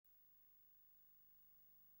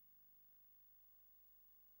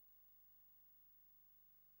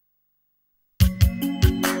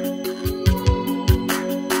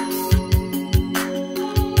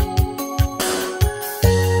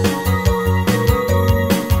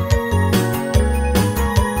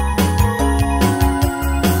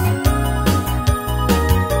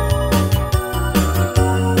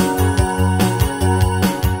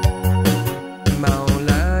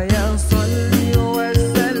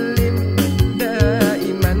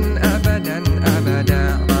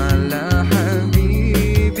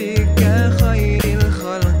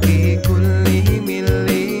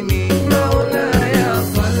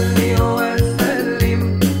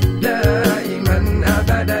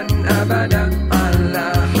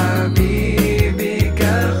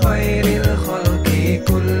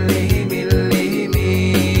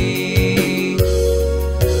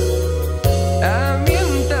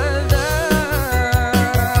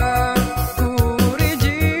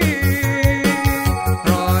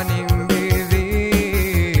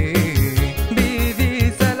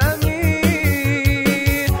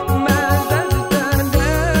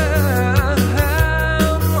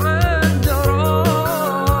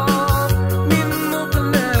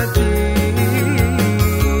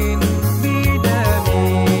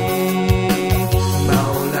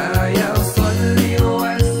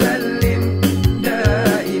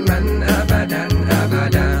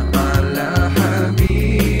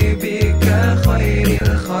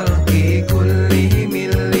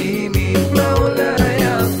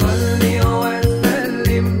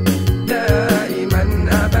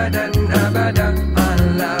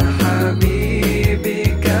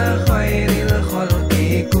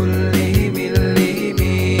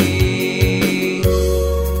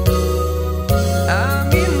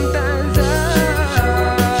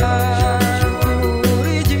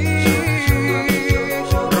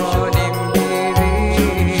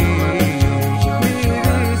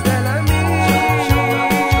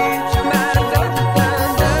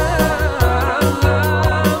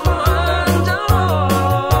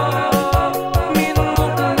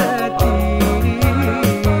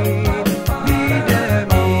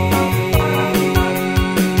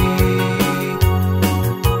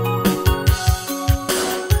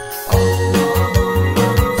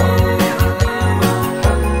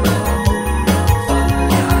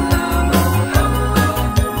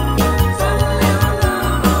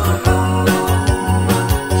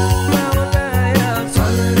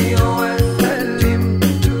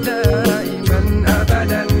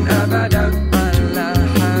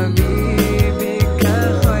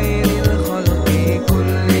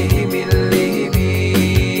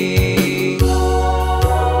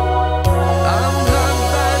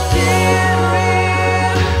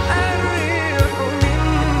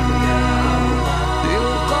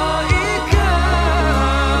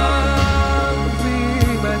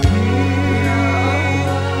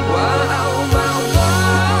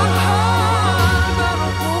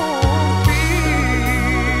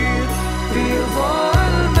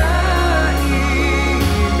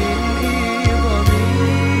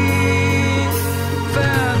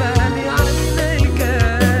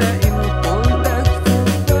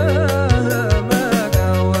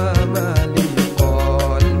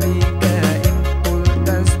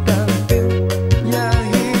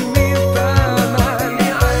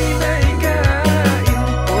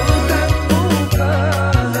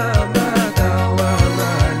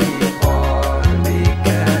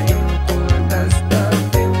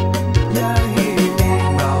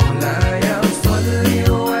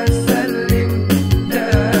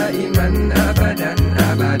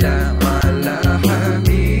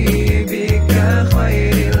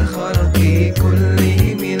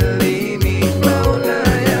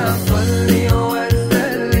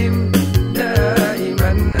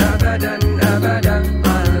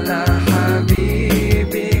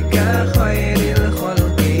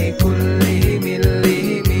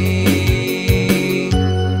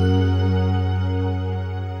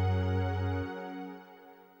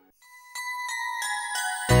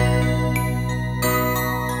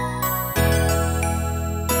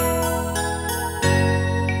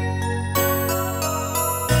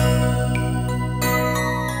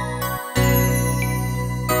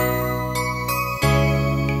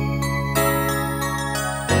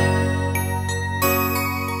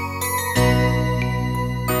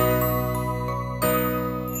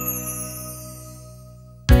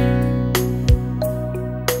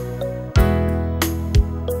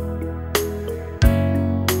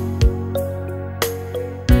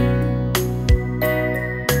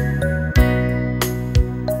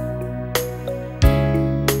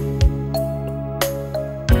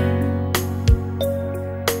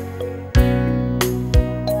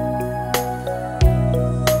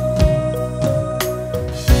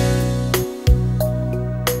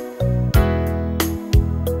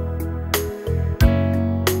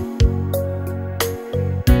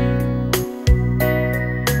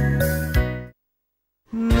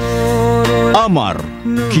AMAR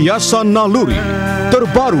Kiasan Naluri,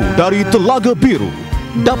 terbaru dari Telaga Biru.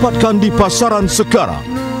 Dapatkan di pasaran sekarang.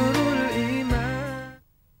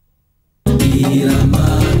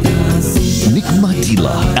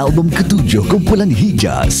 Nikmatilah album ketujuh kumpulan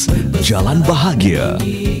Hijaz, Jalan Bahagia.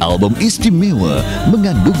 Album istimewa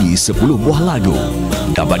mengandungi 10 buah lagu.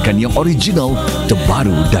 Dapatkan yang original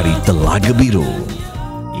terbaru dari Telaga Biru.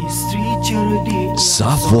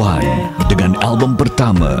 Safwan dengan album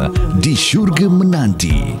pertama Di Syurga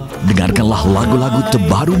Menanti. Dengarkanlah lagu-lagu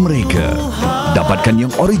terbaru mereka. Dapatkan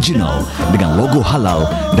yang original dengan logo halal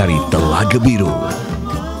dari Telaga Biru.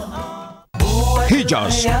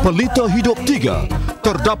 Hijaz, Pelita Hidup 3,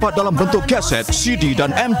 terdapat dalam bentuk kaset, CD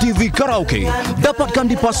dan MTV Karaoke. Dapatkan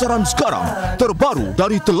di pasaran sekarang, terbaru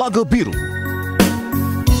dari Telaga Biru.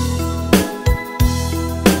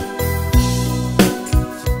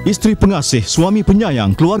 Isteri pengasih, suami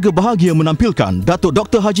penyayang, keluarga bahagia menampilkan Datuk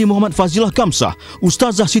Dr. Haji Muhammad Fazilah Kamsah,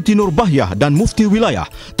 Ustazah Siti Nurbahyah dan Mufti Wilayah,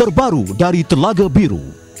 terbaru dari Telaga Biru.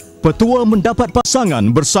 Petua mendapat pasangan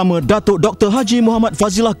bersama Datuk Dr. Haji Muhammad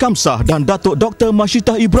Fazilah Kamsah dan Datuk Dr.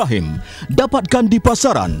 Masyitah Ibrahim. Dapatkan di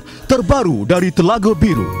pasaran, terbaru dari Telaga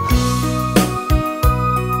Biru.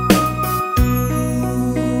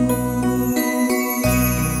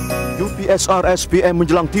 UPSR SPM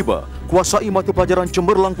menjelang tiba. Kuasai mata pelajaran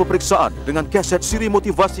cemerlang peperiksaan dengan kaset siri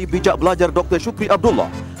motivasi bijak belajar Dr. Syukri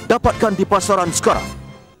Abdullah. Dapatkan di pasaran sekarang.